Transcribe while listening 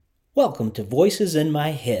Welcome to Voices in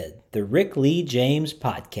My Head, the Rick Lee James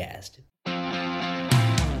podcast.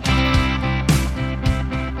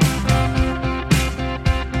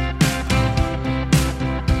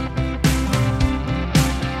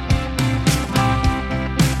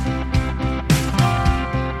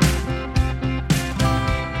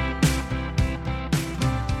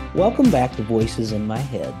 Welcome back to Voices in My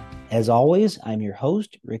Head. As always, I'm your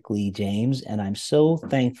host, Rick Lee James, and I'm so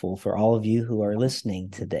thankful for all of you who are listening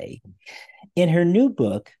today. In her new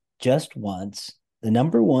book, Just Once, the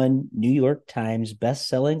number one New York Times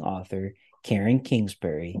best-selling author, Karen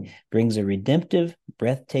Kingsbury, brings a redemptive,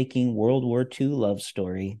 breathtaking World War II love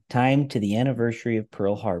story timed to the anniversary of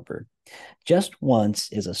Pearl Harbor. Just Once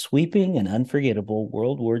is a sweeping and unforgettable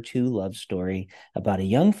World War II love story about a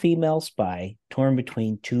young female spy torn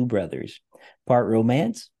between two brothers. Part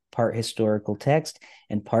romance, part historical text,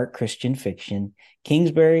 and part Christian fiction,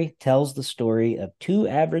 Kingsbury tells the story of two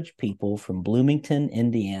average people from Bloomington,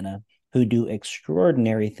 Indiana, who do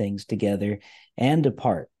extraordinary things together and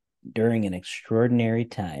apart during an extraordinary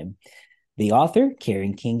time. The author,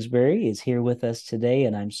 Karen Kingsbury, is here with us today,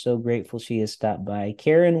 and I'm so grateful she has stopped by.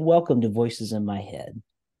 Karen, welcome to Voices in My Head.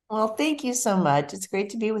 Well, thank you so much. It's great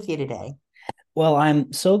to be with you today. Well,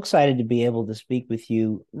 I'm so excited to be able to speak with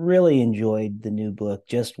you. Really enjoyed the new book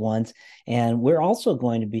Just Once. And we're also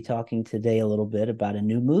going to be talking today a little bit about a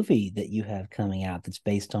new movie that you have coming out that's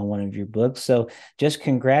based on one of your books. So just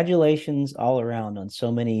congratulations all around on so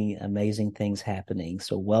many amazing things happening.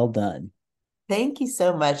 So well done. Thank you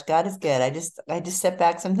so much. God is good. I just step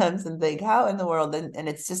back sometimes and think, how in the world? And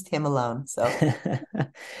it's just him alone. So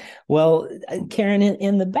Well, Karen,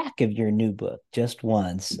 in the back of your new book, Just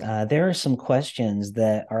Once, there are some questions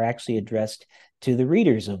that are actually addressed to the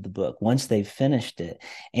readers of the book once they've finished it.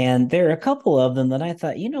 And there are a couple of them that I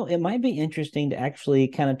thought, it might be interesting to actually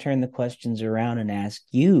kind of turn the questions around and ask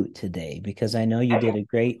you today, because I know you did a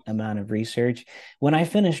great amount of research. When I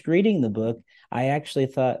finished reading the book, I actually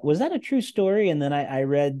thought, was that a true story? And then I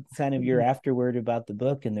read kind of your afterword about the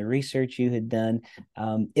book and the research you had done.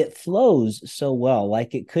 It flows so well,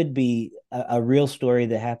 like it could be a real story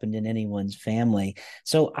that happened in anyone's family.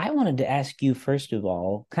 So I wanted to ask you, first of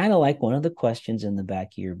all, kind of like one of the questions in the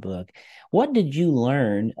back of your book, what did you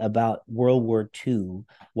learn about World War II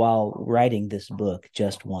while writing this book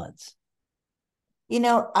Just Once?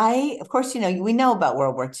 of course, we know about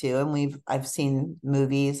World War II and I've seen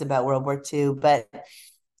movies about World War II, but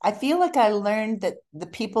I feel like I learned that the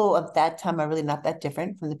people of that time are really not that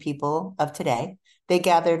different from the people of today. They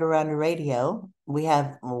gathered around a radio. We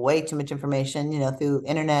have way too much information, through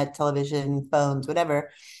internet, television, phones,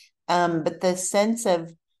 whatever. But the sense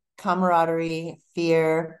of camaraderie,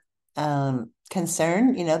 fear,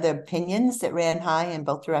 concern, the opinions that ran high in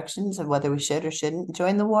both directions of whether we should or shouldn't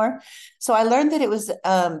join the war. So I learned that it was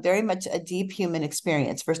very much a deep human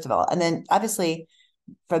experience, first of all. And then obviously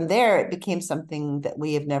from there, it became something that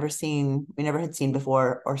we never had seen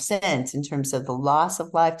before or since, in terms of the loss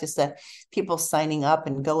of life, just the people signing up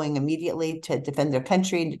and going immediately to defend their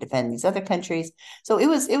country and to defend these other countries. So it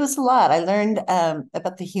was a lot. I learned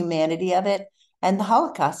about the humanity of it and the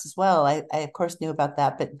Holocaust as well. I of course knew about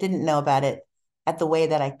that, but didn't know about it at the way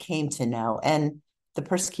that I came to know. And the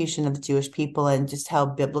persecution of the Jewish people and just how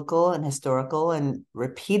biblical and historical and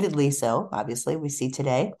repeatedly so, obviously, we see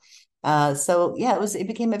today. So yeah, it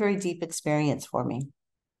became a very deep experience for me.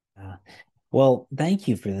 Uh, Well, thank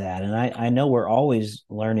you for that. And I know we're always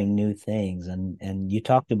learning new things. And you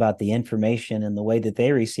talked about the information and the way that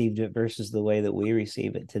they received it versus the way that we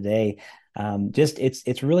receive it today. Just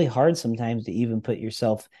it's really hard sometimes to even put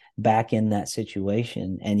yourself back in that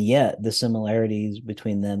situation. And yet the similarities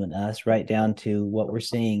between them and us, right down to what we're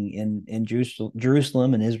seeing in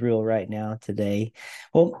Jerusalem and Israel right now today.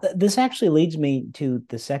 Well, this actually leads me to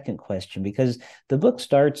the second question, because the book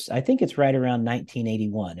starts, I think it's right around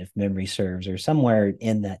 1981, if memory serves, or somewhere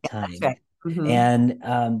in that That's time. right. Hmm. And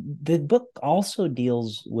the book also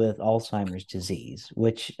deals with Alzheimer's disease,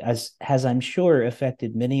 which has I'm sure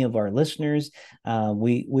affected many of our listeners.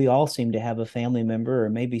 We all seem to have a family member, or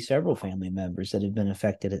maybe several family members, that have been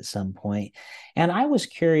affected at some point. And I was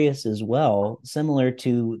curious as well, similar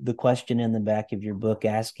to the question in the back of your book,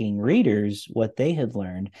 asking readers what they had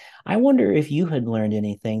learned. I wonder if you had learned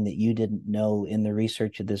anything that you didn't know in the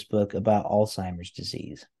research of this book about Alzheimer's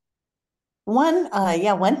disease.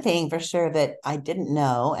 One thing for sure that I didn't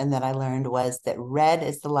know and that I learned was that red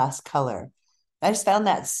is the last color. I just found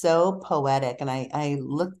that so poetic, and I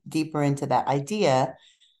looked deeper into that idea,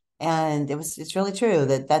 and it's really true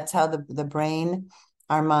that that's how the brain,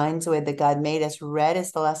 our minds, the way that God made us, red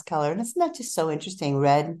is the last color. And it's not just so interesting,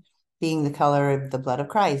 red being the color of the blood of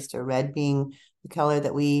Christ, or red being the color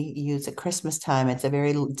that we use at Christmas time. It's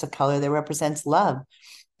a color that represents love.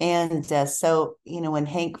 And so, when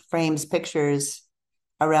Hank frames pictures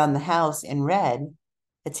around the house in red,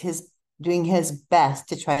 it's his doing his best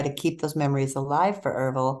to try to keep those memories alive for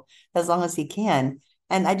Ervil as long as he can.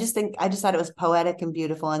 And I just thought it was poetic and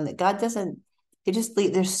beautiful, and that God doesn't,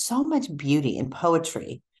 there's so much beauty in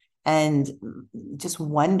poetry and just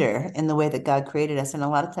wonder in the way that God created us. And a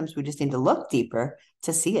lot of times we just need to look deeper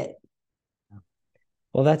to see it.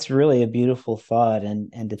 Well, that's really a beautiful thought,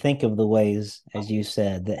 and to think of the ways, as you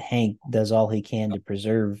said, that Hank does all he can to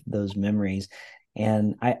preserve those memories.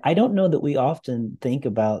 And I don't know that we often think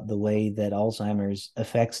about the way that Alzheimer's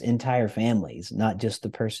affects entire families, not just the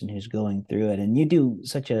person who's going through it. And you do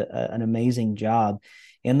such an amazing job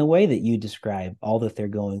in the way that you describe all that they're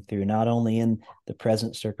going through, not only in the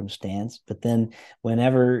present circumstance, but then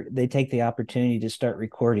whenever they take the opportunity to start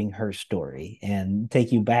recording her story and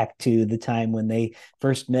take you back to the time when they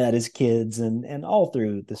first met as kids and all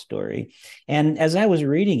through the story. And as I was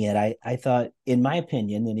reading it, I thought, in my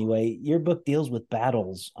opinion anyway, your book deals with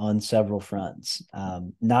battles on several fronts.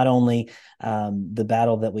 Not only the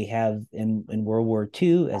battle that we have in World War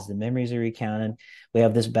II, as the memories are recounted, we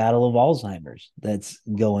have this battle of Alzheimer's that's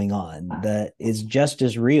going on that is just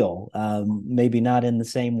as real. Maybe not in the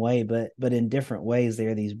same way, but in different ways. There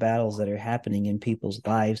are these battles that are happening in people's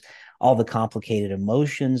lives, all the complicated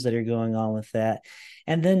emotions that are going on with that.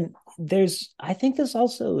 And then I think this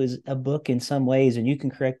also is a book in some ways, and you can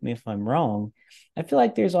correct me if I'm wrong. I feel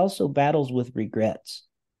like there's also battles with regrets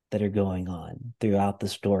that are going on throughout the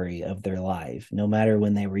story of their life, no matter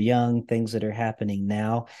when they were young, things that are happening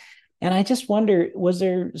now. And I just wonder, was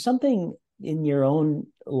there something in your own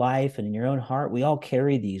life and in your own heart? We all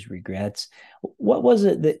carry these regrets. What was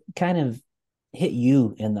it that kind of hit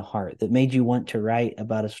you in the heart that made you want to write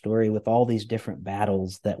about a story with all these different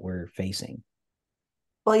battles that we're facing?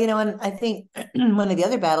 Well, and I think one of the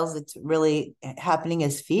other battles that's really happening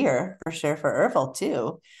is fear for sure for Ervil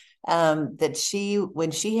too. That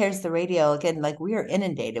when she hears the radio again, like we are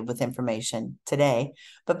inundated with information today,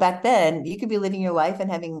 but back then you could be living your life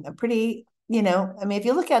and having a pretty, I mean, if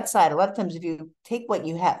you look outside, a lot of times if you take what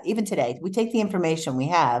you have, even today, we take the information we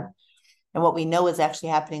have and what we know is actually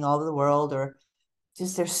happening all over the world, or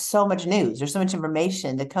just there's so much news, there's so much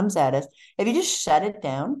information that comes at us. If you just shut it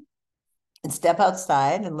down and step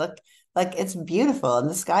outside and look, like it's beautiful and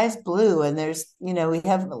the sky's blue and there's we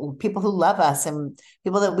have people who love us and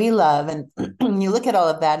people that we love, and you look at all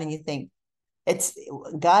of that and you think it's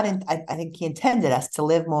God, and I think he intended us to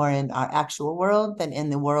live more in our actual world than in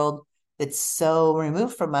the world that's so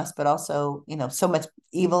removed from us, but also so much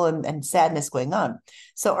evil and sadness going on.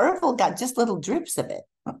 So Ervil got just little drips of it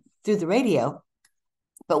through the radio,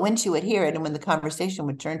 but when she would hear it and when the conversation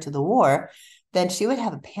would turn to the war, then she would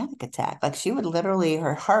have a panic attack. Like she would literally,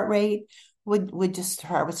 her heart rate her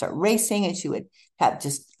heart would start racing, and she would have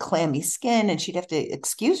just clammy skin, and she'd have to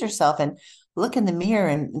excuse herself and look in the mirror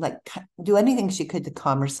and like do anything she could to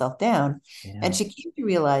calm herself down. And Yeah. she came to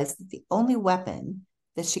realize that the only weapon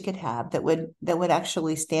that she could have that would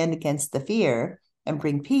actually stand against the fear and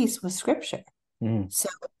bring peace was scripture. Mm. So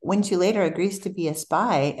when she later agrees to be a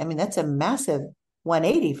spy, I mean, that's a massive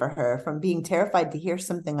 180 for her, from being terrified to hear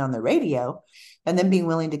something on the radio and then being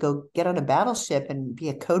willing to go get on a battleship and be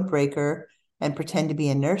a code breaker and pretend to be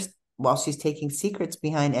a nurse while she's taking secrets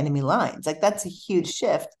behind enemy lines. Like that's a huge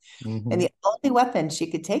shift. And Mm-hmm. the only weapon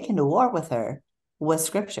she could take into war with her was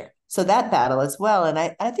scripture. So that battle as well. And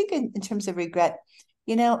I think in terms of regret,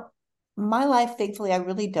 you know, my life, thankfully, I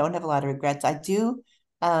really don't have a lot of regrets.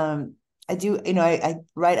 Um, I do, I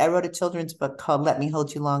wrote a children's book called Let Me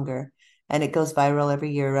Hold You Longer, and it goes viral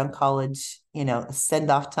every year around college,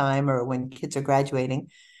 send off time or when kids are graduating.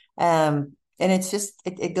 And it's just,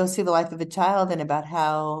 it goes through the life of a child and about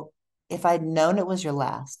how if I'd known it was your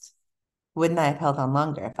last, wouldn't I have held on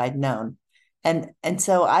longer if I'd known? And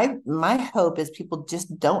so my hope is people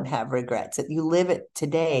just don't have regrets, that you live it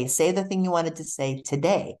today, say the thing you wanted to say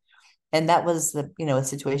today. And that was a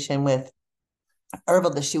situation with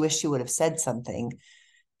Ervil, that she wished she would have said something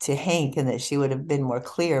to Hank and that she would have been more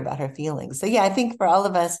clear about her feelings. So yeah, I think for all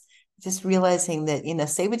of us, just realizing that,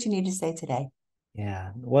 say what you need to say today. Yeah,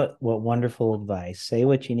 what wonderful advice. Say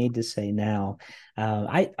what you need to say now.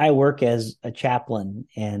 I work as a chaplain,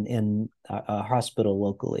 and in a hospital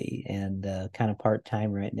locally and kind of part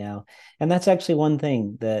time right now. And that's actually one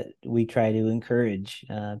thing that we try to encourage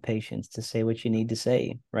patients to say what you need to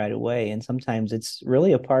say right away. And sometimes it's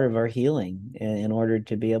really a part of our healing in order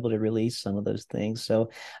to be able to release some of those things.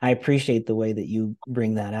 So I appreciate the way that you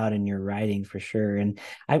bring that out in your writing for sure. And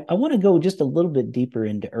I want to go just a little bit deeper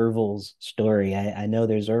into Ervil's story. I know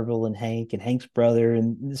there's Ervil and Hank's brother,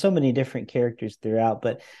 and so many different characters throughout,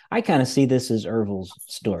 but I kind of see this as Ervil's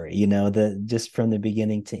story, the just from the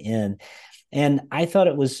beginning to end. And I thought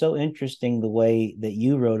it was so interesting the way that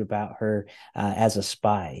you wrote about her as a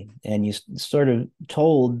spy, and you sort of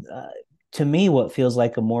told to me what feels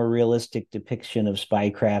like a more realistic depiction of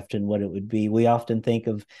spycraft and what it would be. We often think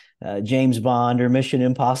of James Bond or Mission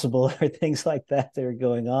Impossible or things like that are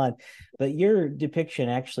going on, but your depiction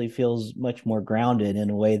actually feels much more grounded in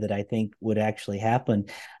a way that I think would actually happen.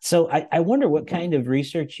 So I wonder what kind of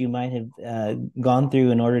research you might have gone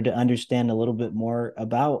through in order to understand a little bit more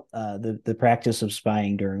about the practice of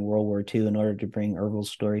spying during World War II in order to bring Ervil's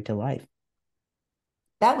story to life.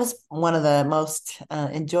 That was one of the most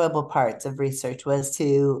enjoyable parts of research was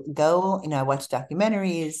to go, I watched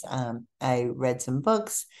documentaries, I read some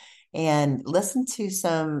books and listened to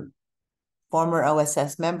some former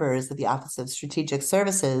OSS members of the Office of Strategic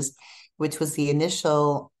Services, which was the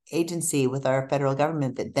initial agency with our federal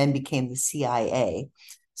government that then became the CIA.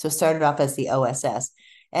 So it started off as the OSS.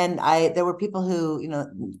 And there were people who,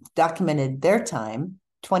 documented their time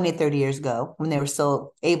 20, 30 years ago when they were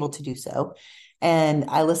still able to do so. And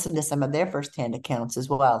I listened to some of their firsthand accounts as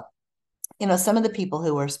well. Some of the people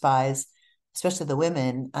who were spies, especially the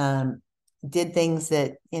women, did things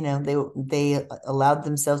that they allowed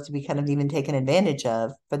themselves to be kind of even taken advantage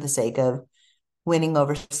of for the sake of winning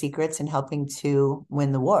over secrets and helping to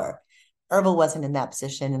win the war. Erbil wasn't in that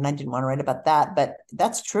position, and I didn't want to write about that, but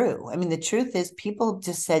that's true. I mean, the truth is, people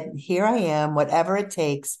just said, "Here I am, whatever it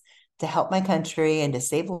takes to help my country and to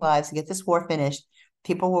save lives and get this war finished."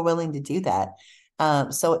 People were willing to do that.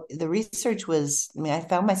 So the research was, I mean, I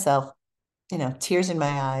found myself, tears in my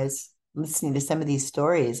eyes listening to some of these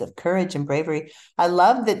stories of courage and bravery. I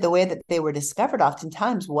love that the way that they were discovered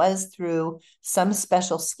oftentimes was through some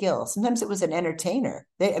special skill. Sometimes it was an entertainer.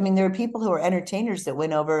 There are people who are entertainers that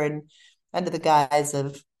went over and under the guise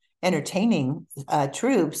of entertaining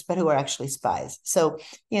troops, but who are actually spies. So,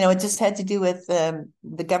 it just had to do with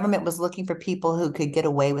the government was looking for people who could get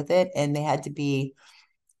away with it, and they had to be,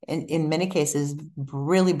 in many cases,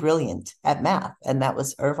 really brilliant at math. And that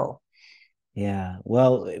was Ervil. Yeah,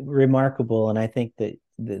 well, remarkable. And I think that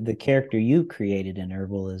the character you created in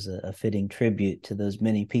Erbil is a fitting tribute to those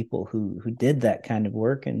many people who did that kind of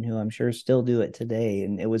work and who I'm sure still do it today.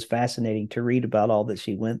 And it was fascinating to read about all that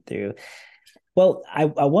she went through. Well, I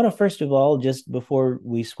want to first of all, just before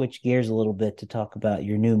we switch gears a little bit to talk about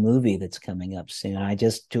your new movie that's coming up soon,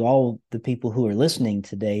 to all the people who are listening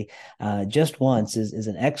today, Just Once is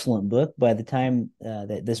an excellent book. By the time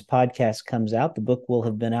that this podcast comes out, the book will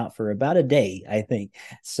have been out for about a day, I think.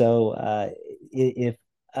 So if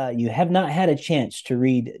you have not had a chance to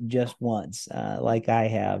read Just Once, like I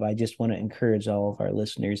have, I just want to encourage all of our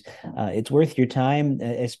listeners. It's worth your time,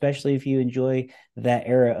 especially if you enjoy that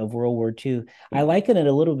era of World War II. I liken it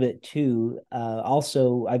a little bit too.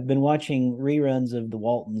 Also, I've been watching reruns of The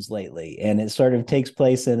Waltons lately, and it sort of takes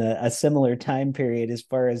place in a similar time period as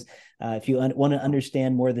far as if you want to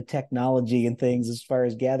understand more of the technology and things as far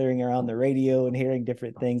as gathering around the radio and hearing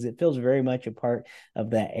different things. It feels very much a part of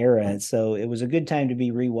that era. So it was a good time to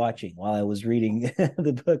be rewatching while I was reading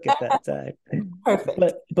the book at that time.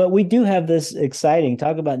 Perfect. But we do have this exciting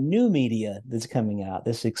talk about new media that's coming out,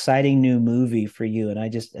 this exciting new movie for you. And I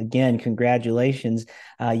just, again, congratulations.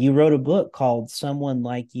 You wrote a book called Someone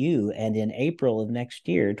Like You, and in April of next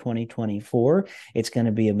year, 2024, it's going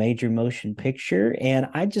to be a major motion picture. And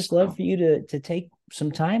I'd just love for you to take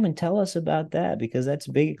some time and tell us about that, because that's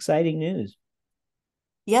big, exciting news.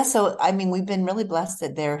 Yeah, so we've been really blessed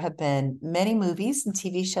that there have been many movies and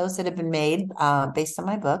TV shows that have been made based on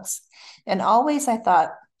my books. And always I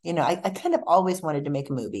thought, I kind of always wanted to make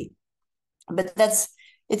a movie, but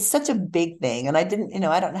it's such a big thing. And I didn't,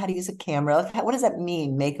 I don't know how to use a camera. Like, what does that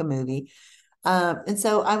mean, make a movie? And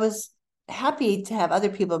so I was happy to have other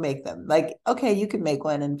people make them. Like, okay, you could make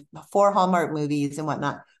one and four Hallmark movies and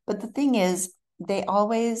whatnot. But the thing is, they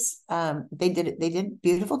always they did a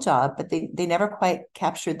beautiful job, but they never quite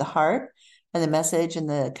captured the heart and the message and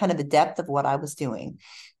the kind of the depth of what I was doing.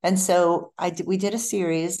 And so we did a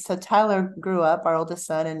series. So Tyler grew up, our oldest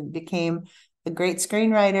son, and became a great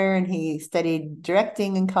screenwriter, and he studied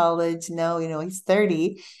directing in college. Now, he's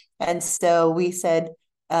 30. And so we said,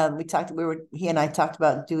 he and I talked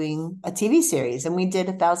about doing a TV series, and we did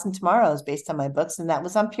 1,000 Tomorrows based on my books, and that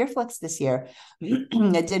was on PureFlix this year.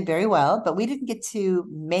 It did very well, but we didn't get to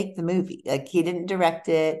make the movie. Like, he didn't direct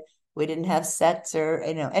it. We didn't have sets or,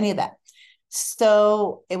 any of that.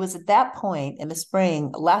 So it was at that point in the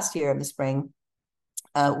spring, last year in the spring,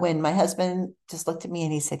 when my husband just looked at me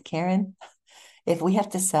and he said, Karen, if we have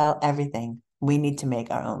to sell everything, we need to make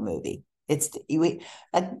our own movie. We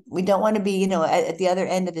don't want to be, at the other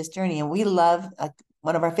end of this journey. And we love,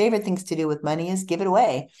 one of our favorite things to do with money is give it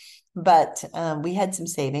away. But we had some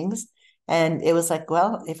savings, and it was like,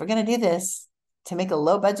 well, if we're going to do this to make a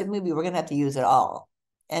low budget movie, we're going to have to use it all.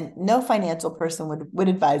 And no financial person would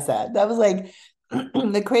advise that. That was like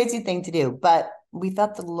the crazy thing to do. But we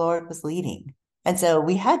felt the Lord was leading. And so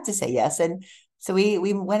we had to say yes. And so we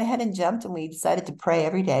went ahead and jumped, and we decided to pray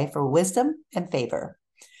every day for wisdom and favor.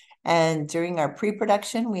 And during our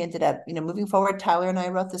pre-production, we ended up, moving forward. Tyler and I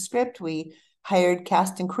wrote the script. We hired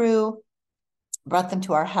cast and crew, brought them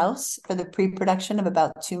to our house for the pre-production of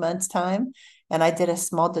about 2 months' time. And I did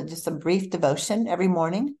just a brief devotion every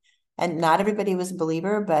morning. And not everybody was a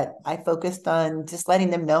believer, but I focused on just letting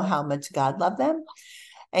them know how much God loved them.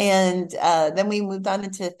 And then we moved on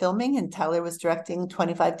into filming, and Tyler was directing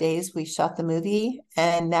 25 days. We shot the movie,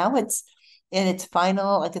 and now it's in its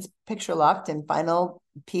final, like, it's picture locked and final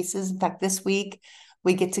pieces. In fact, this week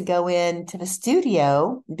we get to go into the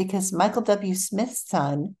studio because Michael W. Smith's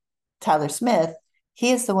son, Tyler Smith,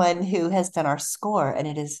 he is the one who has done our score, and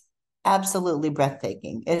it is absolutely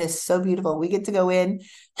breathtaking. It is so beautiful. We get to go in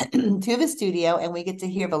to the studio, and we get to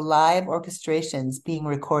hear the live orchestrations being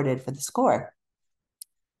recorded for the score.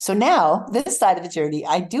 So now, this side of the journey,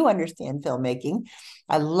 I do understand filmmaking.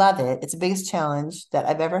 I love it. It's the biggest challenge that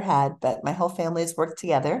I've ever had, but my whole family has worked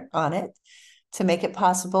together on it to make it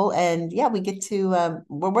possible. And yeah,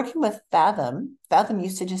 we're working with Fathom. Fathom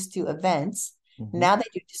used to just do events. Mm-hmm. Now they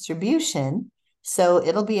do distribution. So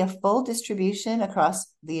it'll be a full distribution across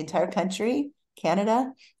the entire country,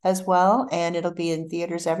 Canada as well. And it'll be in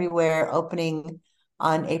theaters everywhere, opening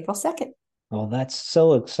on April 2nd. Well, that's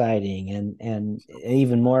so exciting, and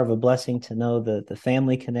even more of a blessing to know the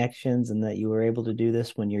family connections and that you were able to do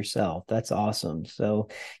this one yourself. That's awesome. So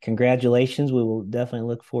congratulations. We will definitely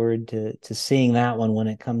look forward to seeing that one when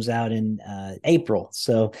it comes out in April.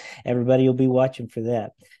 So everybody will be watching for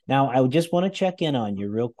that. Now, I would just want to check in on you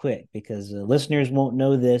real quick because listeners won't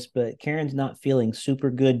know this, but Karen's not feeling super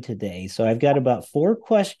good today. So I've got about 4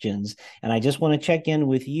 questions, and I just want to check in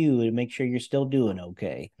with you to make sure you're still doing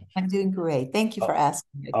okay. I'm doing great. Thank you for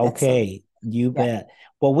asking. Okay, you bet.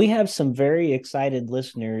 Well, we have some very excited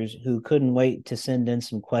listeners who couldn't wait to send in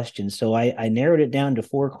some questions. So I narrowed it down to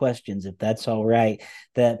 4 questions, if that's all right.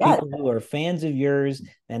 That people who are fans of yours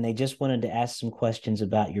and they just wanted to ask some questions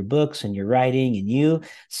about your books and your writing and you.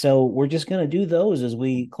 So we're just going to do those as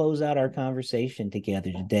we close out our conversation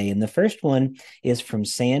together today. And the first one is from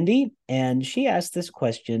Sandy, and she asked this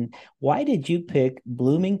question: why did you pick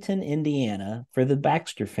Bloomington, Indiana for the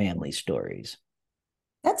Baxter family stories?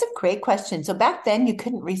 That's a great question. So back then you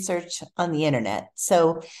couldn't research on the internet.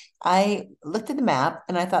 So I looked at the map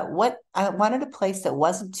and I thought, what I wanted a place that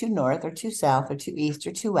wasn't too north or too south or too east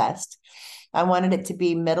or too west. I wanted it to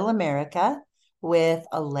be middle America with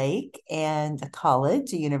a lake and a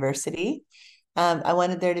college, a university. I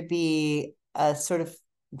wanted there to be a sort of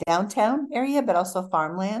downtown area, but also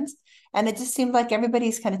farmlands. And it just seemed like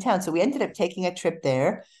everybody's kind of town. So we ended up taking a trip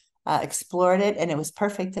there, explored it, and it was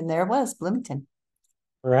perfect. And there it was, Bloomington.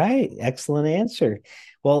 Right. Excellent answer.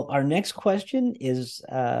 Well, our next question is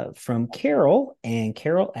from Carol, and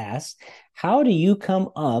Carol asks, how do you come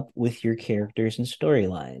up with your characters and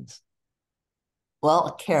storylines?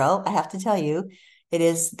 Well, Carol, I have to tell you, it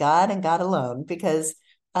is God and God alone, because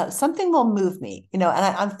something will move me, and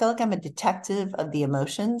I feel like I'm a detective of the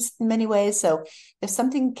emotions in many ways. So if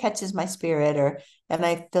something catches my spirit, and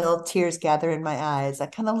I feel tears gather in my eyes, I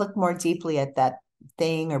kind of look more deeply at that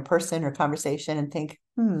thing or person or conversation and think,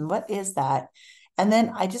 what is that? And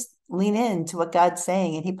then I just lean into what God's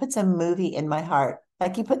saying, and he puts a movie in my heart.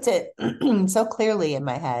 Like, he puts it so clearly in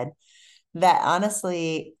my head that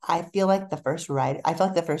honestly, I feel like I feel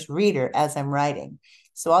like the first reader as I'm writing.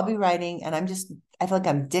 So I'll be writing and I feel like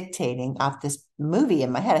I'm dictating off this movie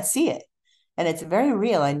in my head. I see it and it's very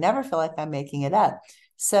real. I never feel like I'm making it up.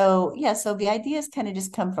 So yeah, so the ideas kind of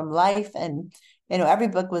just come from life, and every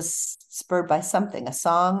book was spurred by something, a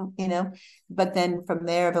song, but then from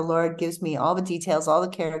there, the Lord gives me all the details, all the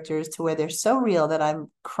characters, to where they're so real that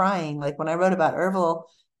I'm crying. Like when I wrote about Erbil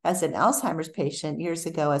as an Alzheimer's patient years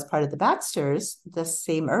ago, as part of the Baxters, the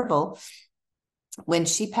same Erbil, when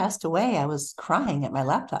she passed away, I was crying at my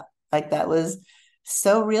laptop. Like, that was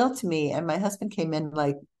so real to me. And my husband came in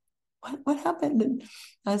like, what happened? And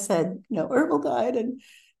I said, Herbal died. And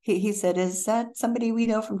he said, is that somebody we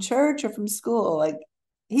know from church or from school? Like,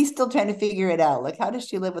 he's still trying to figure it out. Like, how does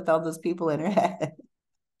she live with all those people in her head?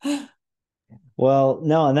 Well,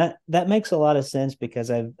 no, and that makes a lot of sense because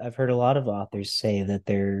I've heard a lot of authors say that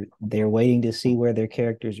they're waiting to see where their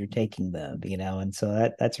characters are taking them, and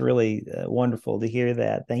so that's really wonderful to hear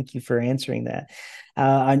that. Thank you for answering that.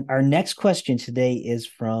 Our next question today is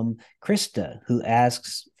from Krista, who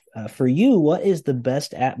asks, for you, what is the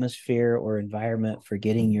best atmosphere or environment for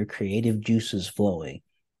getting your creative juices flowing?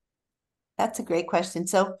 That's a great question.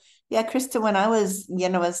 So, yeah, Krista, when I was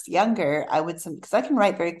younger, I would because I can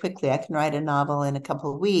write very quickly. I can write a novel in a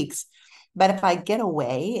couple of weeks. But if I get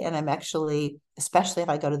away and I'm actually, especially if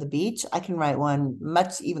I go to the beach, I can write one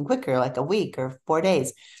much even quicker, like a week or 4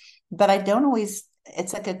 days. But I don't always,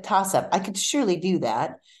 it's like a toss up. I could surely do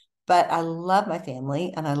that. But I love my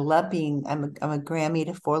family and I love I'm a Grammy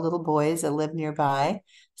to four little boys that live nearby.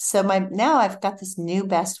 So now I've got this new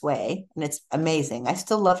best way, and it's amazing. I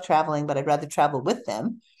still love traveling, but I'd rather travel with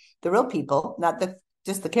them, the real people, not the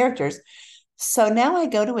just the characters. So now I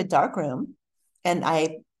go to a dark room, and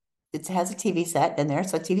it has a TV set in there,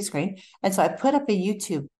 so a TV screen, and so I put up a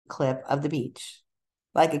YouTube clip of the beach.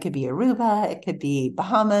 Like it could be Aruba, it could be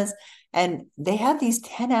Bahamas, and they have these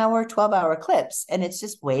 10-hour, 12-hour clips, and it's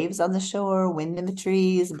just waves on the shore, wind in the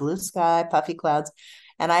trees, blue sky, puffy clouds,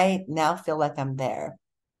 and I now feel like I'm there.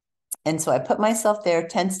 And so I put myself there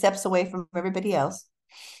 10 steps away from everybody else.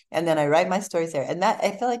 And then I write my stories there. And that I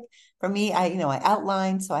feel like for me, I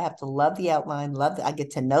outline. So I have to love the outline, I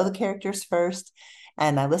get to know the characters first.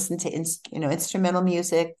 And I listen to, instrumental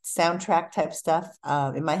music, soundtrack type stuff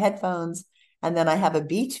in my headphones. And then I have a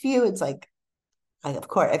beach view. It's like, of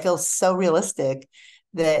course, I feel so realistic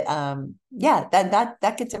that yeah,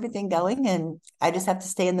 that gets everything going, and I just have to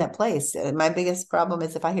stay in that place. My biggest problem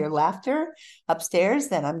is if I hear laughter upstairs,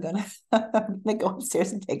 then I'm gonna go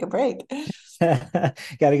upstairs and take a break. Got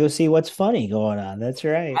to go see what's funny going on. That's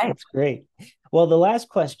right. Right. That's great. Well, the last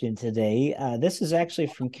question today, this is actually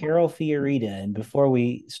from Carol Fiorita. And before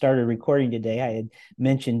we started recording today, I had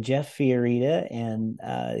mentioned Jeff Fiorita, and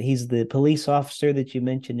he's the police officer that you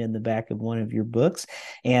mentioned in the back of one of your books.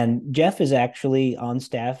 And Jeff is actually on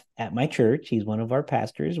staff at my church. He's one of our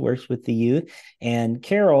pastors, works with the youth. And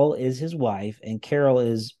Carol is his wife, and Carol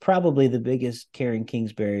is probably the biggest Karen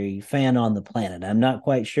Kingsbury fan on the planet. I'm not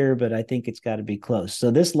quite sure, but I think it's got to be close. So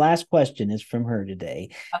this last question is from her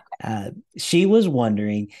today. She was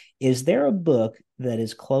wondering, is there a book that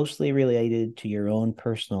is closely related to your own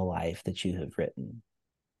personal life that you have written?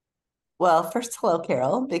 Well, first, hello,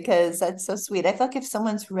 Carol, because that's so sweet. I feel like if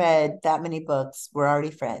someone's read that many books, we're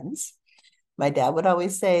already friends. My dad would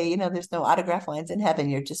always say, there's no autograph lines in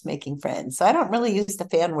heaven. You're just making friends. So I don't really use the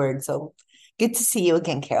fan word. So good to see you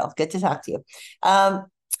again, Carol. Good to talk to you. Um,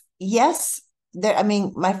 yes, I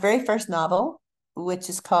mean, my very first novel, which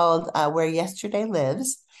is called Where Yesterday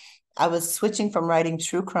Lives, I was switching from writing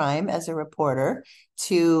true crime as a reporter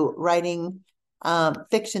to writing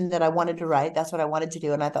fiction that I wanted to write. That's what I wanted to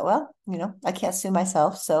do. And I thought, well, I can't sue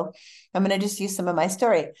myself. So I'm going to just use some of my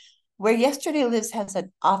story. Where Yesterday Lives has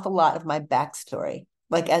an awful lot of my backstory,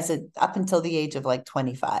 like up until the age of like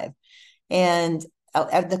 25. And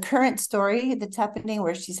the current story that's happening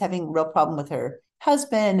where she's having a real problem with her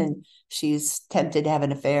husband and she's tempted to have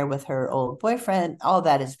an affair with her old boyfriend, all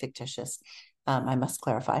that is fictitious. I must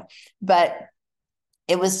clarify. But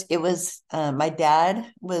my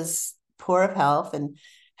dad was poor of health and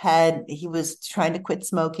he was trying to quit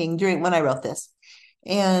smoking during when I wrote this.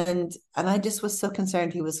 And I just was so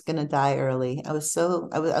concerned he was going to die early. I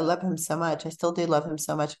love him so much. I still do love him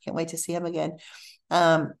so much. I can't wait to see him again.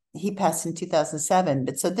 He passed in 2007,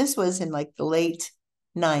 but so this was in like the late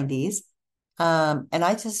 90s. And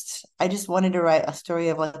I just wanted to write a story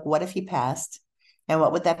of like, what if he passed? And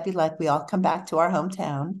what would that be like? We all come back to our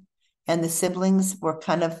hometown, and the siblings were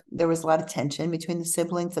there was a lot of tension between the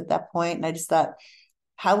siblings at that point. And I just thought,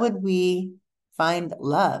 how would we find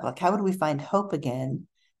love? Like, how would we find hope again?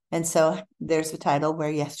 And so there's the title, Where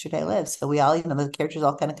Yesterday Lives. So we all, the characters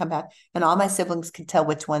all kind of come back, and all my siblings could tell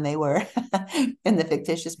which one they were in the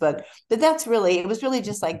fictitious book. But it was really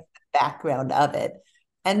just like the background of it.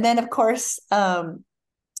 And then, of course, the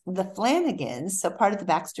Flanagans, so part of the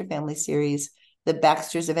Baxter family series, the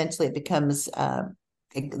Baxters eventually it becomes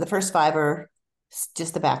the first five are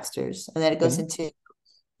just the Baxters, and then it goes Okay. into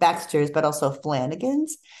Baxters, but also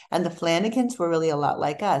Flanagans. And the Flanagans were really a lot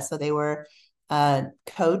like us. So they were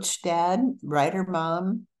coach dad, writer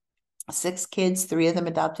mom, 6 kids, 3 of them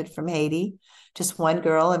adopted from Haiti, just 1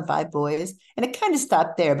 girl and 5 boys. And it kind of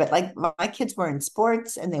stopped there. But like my kids were in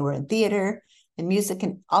sports and they were in theater and music,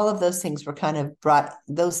 and all of those things were kind of brought,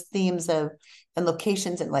 those themes of and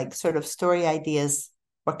locations and like sort of story ideas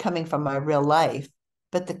were coming from my real life.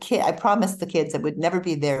 But I promised the kids it would never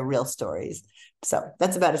be their real stories. So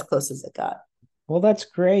that's about as close as it got. Well, that's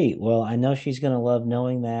great. Well, I know she's going to love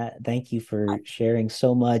knowing that. Thank you for sharing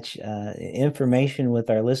so much information with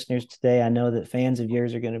our listeners today. I know that fans of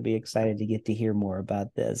yours are going to be excited to get to hear more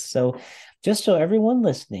about this. So, just so everyone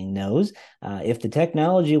listening knows, if the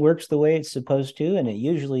technology works the way it's supposed to, and it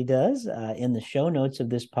usually does, in the show notes of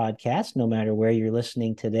this podcast, no matter where you're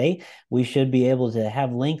listening today, we should be able to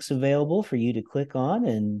have links available for you to click on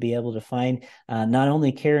and be able to find not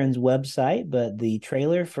only Karen's website, but the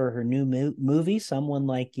trailer for her new movie, Someone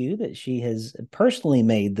Like You, that she has personally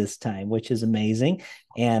made this time, which is amazing.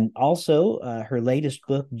 And also her latest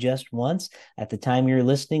book, Just Once, at the time you're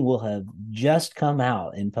listening, will have just come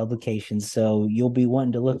out in publications. So you'll be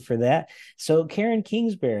wanting to look for that. So, Karen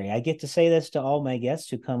Kingsbury, I get to say this to all my guests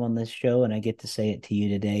who come on this show, and I get to say it to you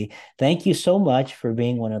today. Thank you so much for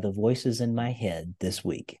being one of the voices in my head this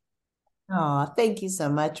week. Oh, thank you so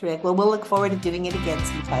much, Rick. Well, we'll look forward to doing it again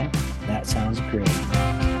sometime. That sounds great.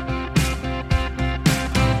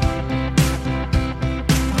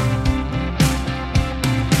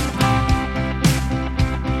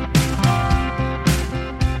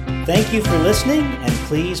 Thank you for listening, and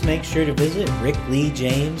please make sure to visit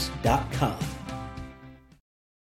rickleejames.com.